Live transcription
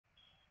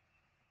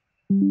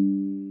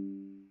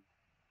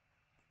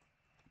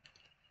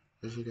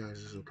Hey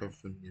guys, this is Kevin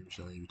from here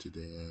showing you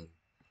today,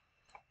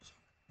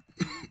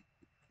 and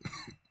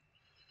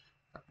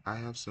I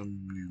have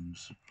some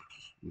news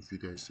with you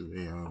guys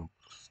today.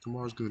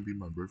 Tomorrow's gonna be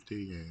my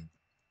birthday, and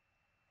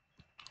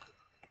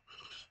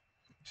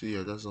so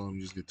yeah, that's all I'm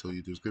just gonna tell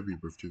you. There's gonna be a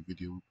birthday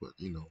video, but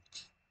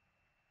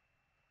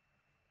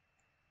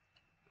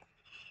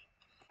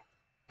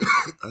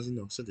as you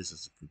know, so this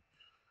is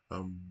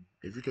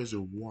if you guys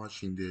are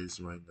watching this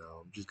right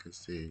now, I'm just gonna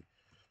say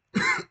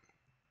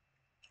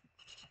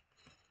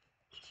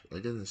I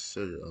didn't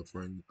set it up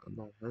right. I'm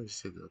not trying to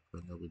set it up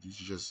right now, but this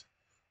is just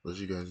let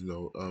you guys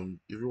know.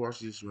 If you're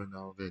watching this right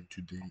now, then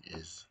today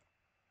is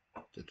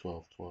the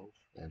 12/12,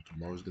 and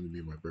tomorrow's gonna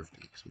be my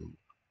birthday. So,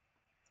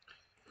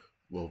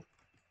 well,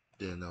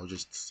 then I'll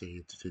just say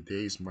it.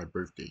 Today is my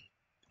birthday.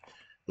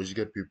 But you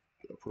get people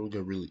probably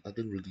gonna really I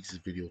can release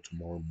this video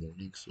tomorrow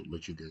morning, so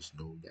let you guys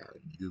know that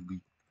immediately.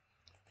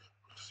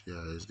 So,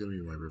 yeah, it's gonna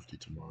be my birthday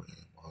tomorrow,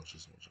 and I'll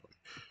just enjoy.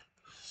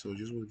 So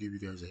just want to give you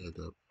guys a head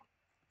up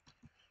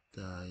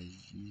that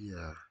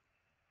yeah,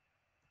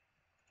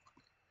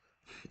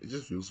 it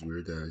just feels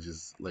weird that I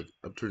just like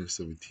I'm turning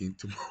 17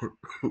 tomorrow.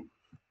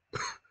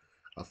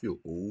 I feel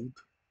old,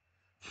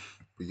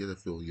 but yet I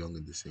feel young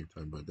at the same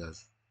time. But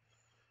that's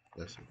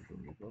it for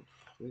me. But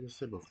like I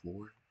said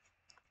before,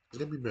 it's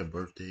gonna be my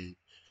birthday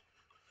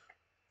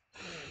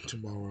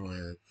tomorrow,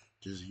 and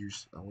just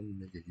use. I want to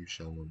make a huge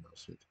channel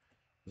announcement.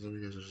 Some of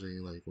you guys are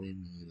saying like, what do you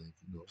mean,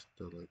 like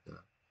stuff like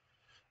that.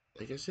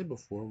 Like I said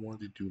before, I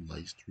wanted to do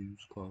live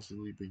streams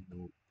constantly, but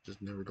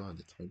just never got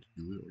the time to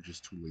do it, or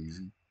just too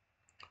lazy.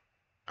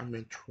 I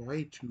mean,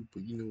 try to,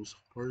 but it's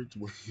hard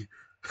when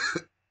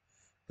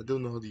I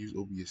don't know how to use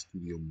OBS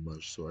Studio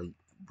much, so I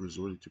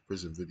resorted to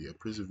Prison Video.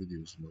 Prison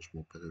Video is much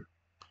more better.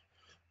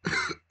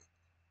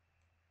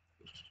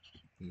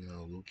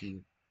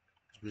 Loki,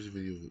 Prison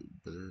Video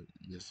better.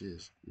 Yes, it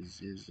is.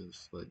 It is the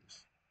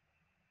slightest.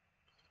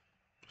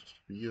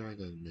 But I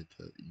gotta admit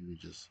that you would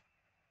just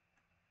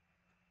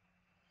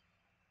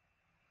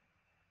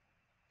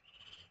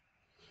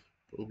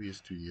OBS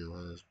Studio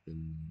has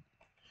been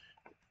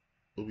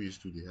OBS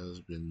Studio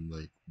has been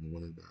like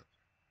one of that.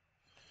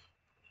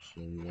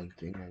 So one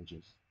thing I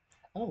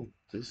don't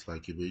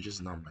dislike it, but it's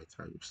just not my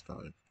type of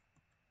style.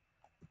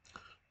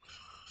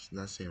 It's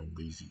not saying I'm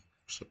lazy,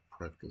 which I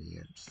practically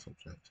am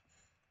sometimes.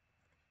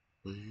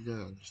 But you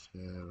gotta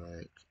understand,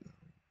 like,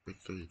 big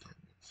 30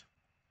 diamonds.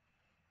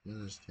 You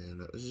understand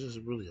that it's just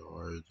really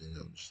hard to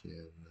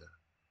understand that.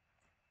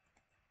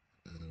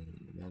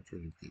 Not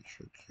really big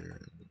trick here.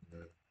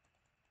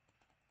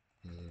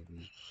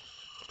 And,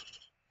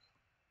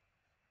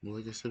 well,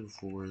 like I said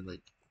before,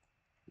 like,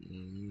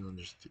 you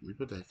understand, we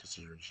put that in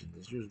consideration.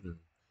 It's just been,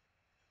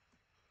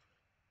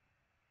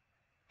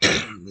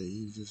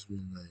 he's just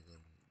been like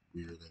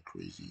weird and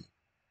crazy.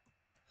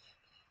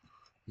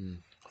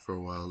 Hmm. For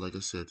a while. Like I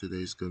said,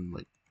 today's gonna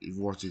like if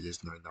you're watching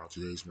this night now,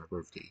 today's my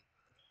birthday.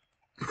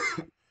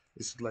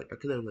 It's like I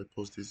could have like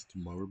posted this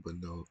tomorrow, but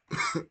no.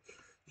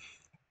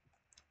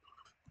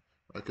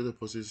 I could have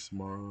posted this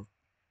tomorrow,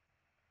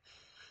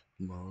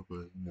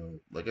 but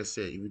like I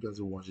said, if you guys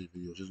are watching the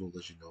video, just want to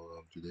let you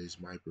know today's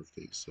my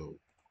birthday. So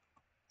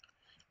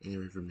any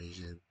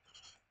information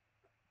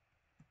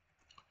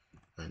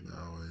right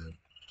now, and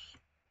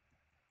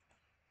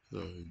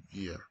so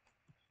yeah,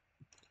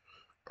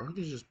 I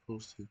could just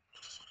post it.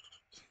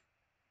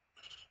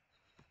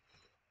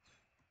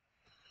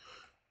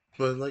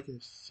 But like I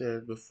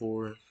said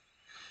before,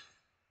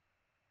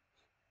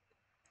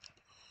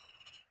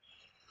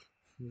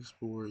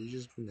 it's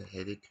just been a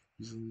headache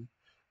recently.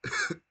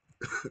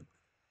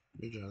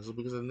 Major hassle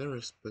because I never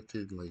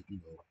expected like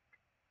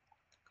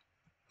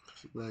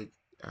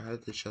I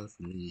had the channel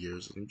for many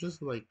years. I'm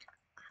just like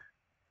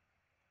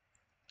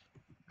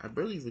I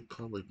barely even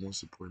call like one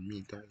support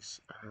me guys.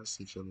 I have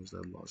seen channels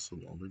that lost so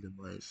longer than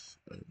mine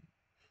and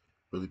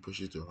really push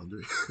it to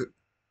 100,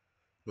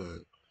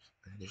 but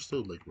and they're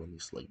still like running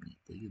slightly.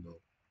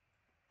 But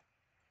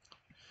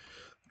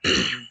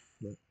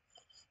but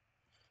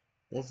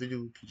one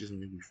video could just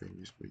make me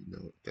famous. But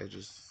that's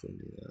just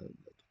something I'd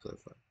like to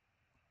clarify.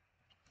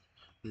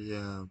 But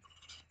yeah,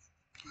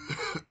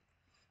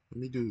 let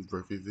me do a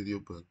birthday video.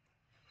 But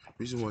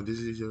reason why this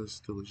is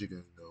just to let you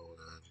guys know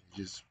that it's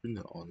just been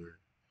an honor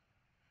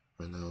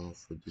right now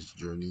for this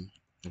journey.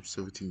 I'm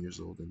 17 years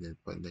old, and then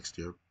by next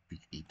year I'll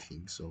be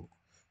 18. So,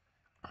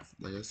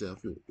 like I said, I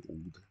feel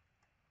old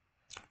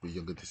but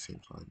young at the same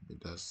time.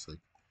 But that's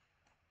like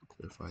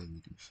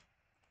clarifying this.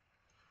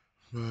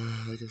 But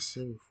like I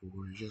said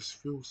before, it just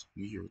feels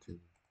weird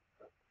and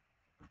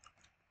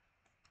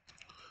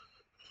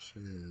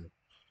yeah, it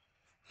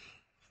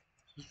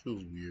just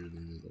feels weird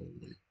in its own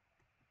way.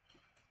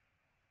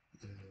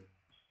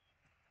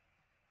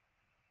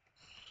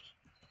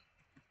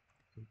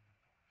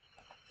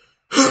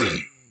 And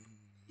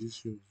it just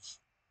feels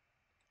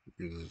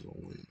weird in its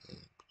own way.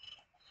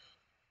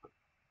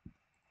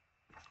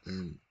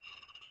 And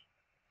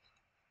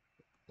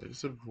like I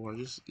said before, it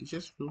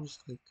just feels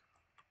like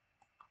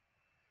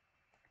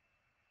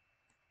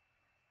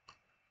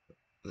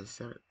At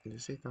the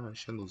same time, my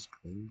channel's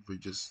growing, but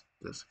it just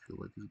doesn't feel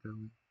like it's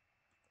growing.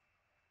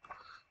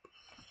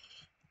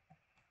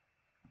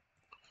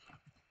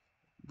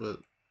 But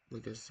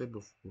like I said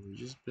before, it's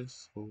just been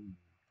so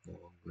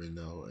long right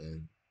now,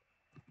 and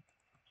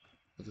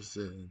like I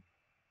said,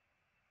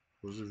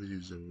 those are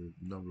videos that were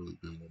not really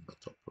been one of my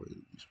top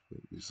priorities, but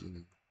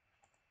recently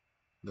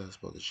that's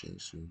about to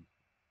change soon.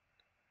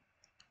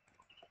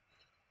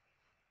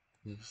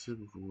 Like I said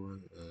before,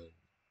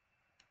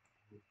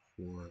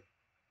 for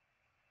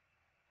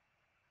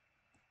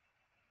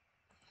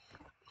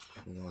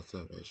a lot of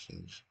time has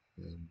changed,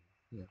 and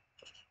yeah,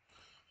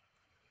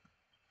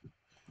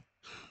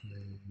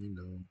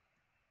 and,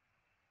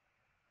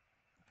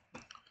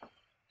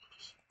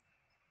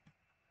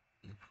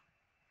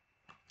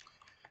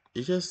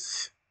 it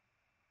just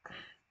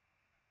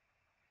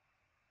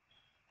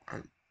I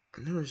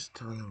I never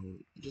thought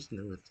just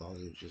never thought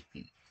it would just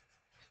be.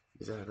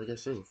 Is that like I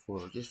said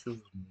before, it just feels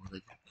more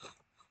like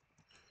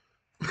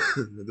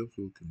I don't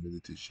feel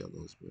committed to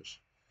channel as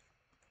much.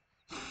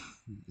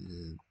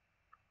 Yeah,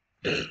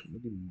 I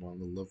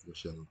love my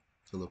channel.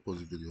 I love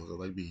posting videos. I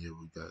like being here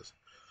with you guys.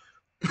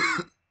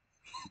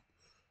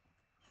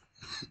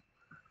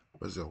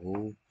 As a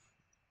whole,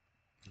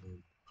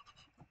 um,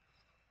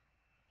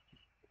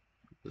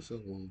 as a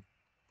whole,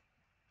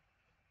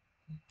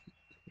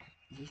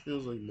 it just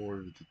feels like more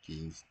of the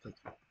games. Like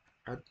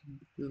I've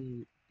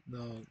been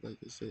now, like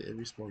I said,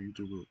 every small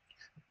YouTuber,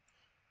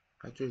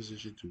 I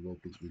transitioned to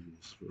roleplay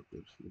videos for a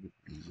good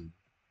reason.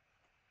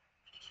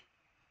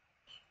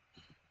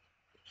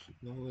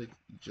 Not like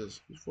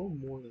just before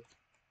more like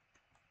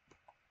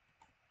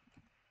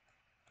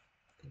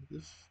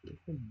this,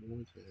 before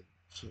more than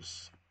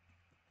just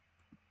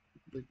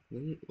like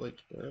when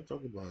I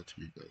talk about it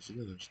to you guys, you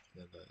gotta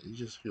understand that it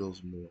just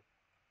feels more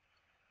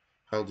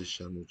how the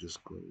channel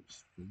just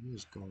grows. And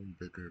it's going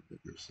bigger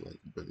and bigger, slightly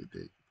by the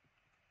day.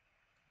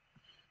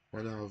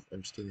 Right now,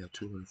 I'm standing at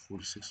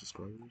 246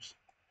 subscribers.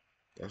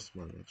 That's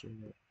my max right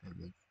now. And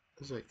then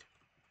it's like,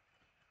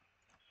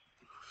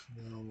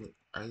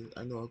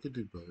 I know I could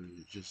do better.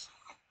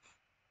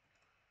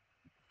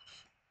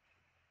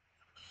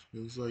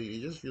 It's like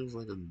it just feels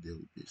like on a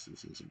daily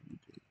basis. It's every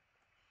day,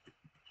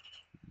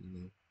 you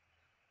know.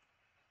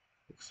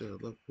 Like I said, I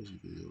love posting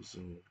videos, so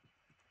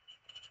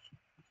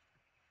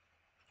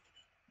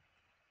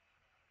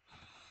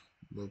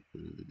love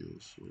putting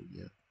videos. So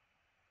yeah.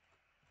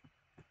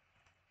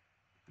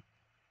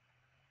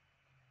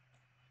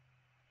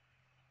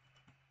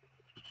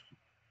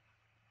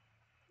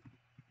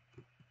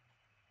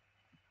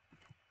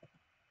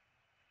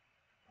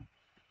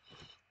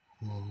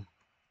 Oh,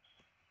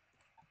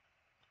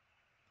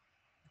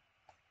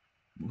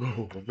 bro,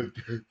 I'm like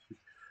that.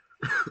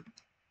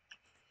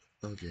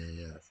 Okay,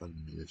 yeah, I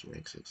finally made it to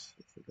rank 6.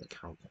 For like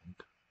how long?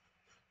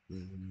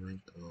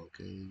 Rank,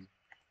 okay.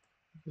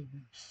 Okay,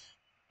 nice.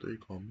 3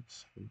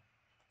 comments. I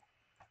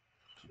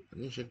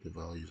need to check the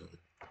values of it.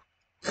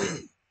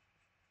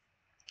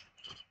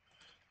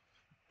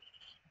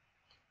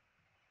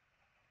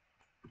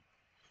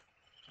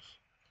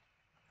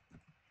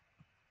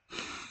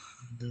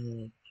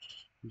 No,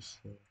 it's,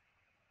 yeah,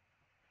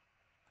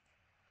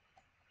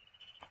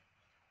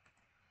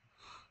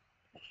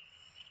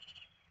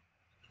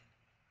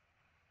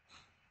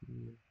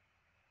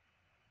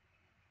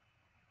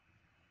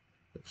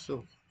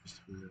 still,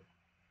 still,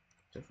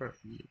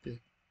 definitely, okay,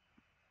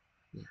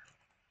 yeah.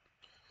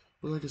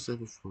 But like I said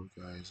before,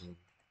 guys,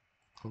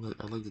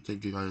 I'd like to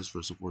thank you guys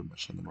for supporting my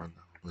channel right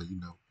now. But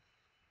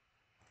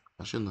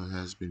my channel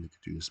has been a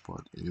continuous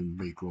part, and it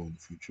may grow in the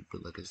future.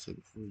 But like I said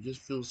before, it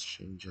just feels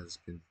change has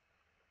been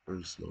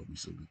very slow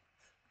recently.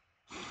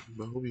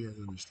 But I hope you guys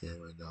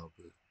understand right now.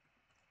 But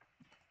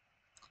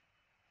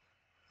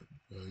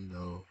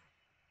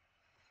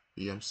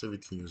yeah, I'm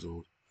 17 years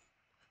old.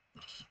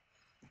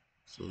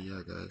 So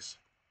yeah, guys,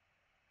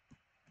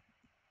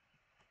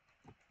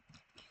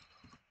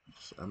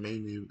 so I may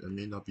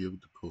not be able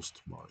to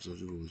post tomorrow. So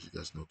just to let you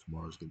guys know,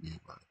 tomorrow's gonna be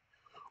my.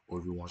 Or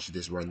if you're watching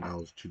this right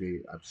now, today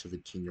I'm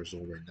 17 years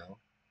old right now.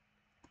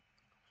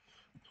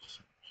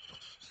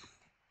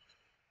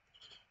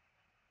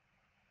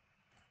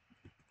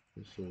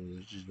 So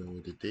let's just know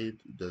the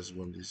date. That's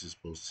when this is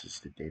posted. Is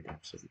the date I'm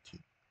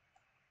 17.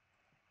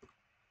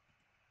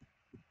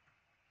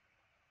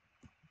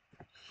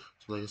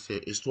 So like I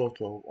said, it's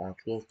 12/12 on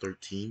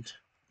 12/13.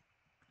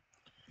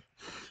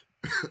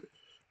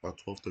 On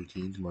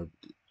 12/13, my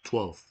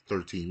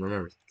 12/13.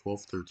 Remember,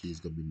 12/13 is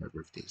gonna be my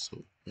birthday.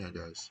 So yeah,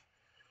 guys.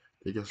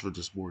 Thank you guys for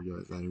the support,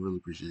 guys. I really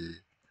appreciate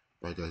it.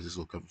 Bye, guys. This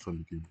will come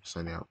from you.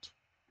 Signing out.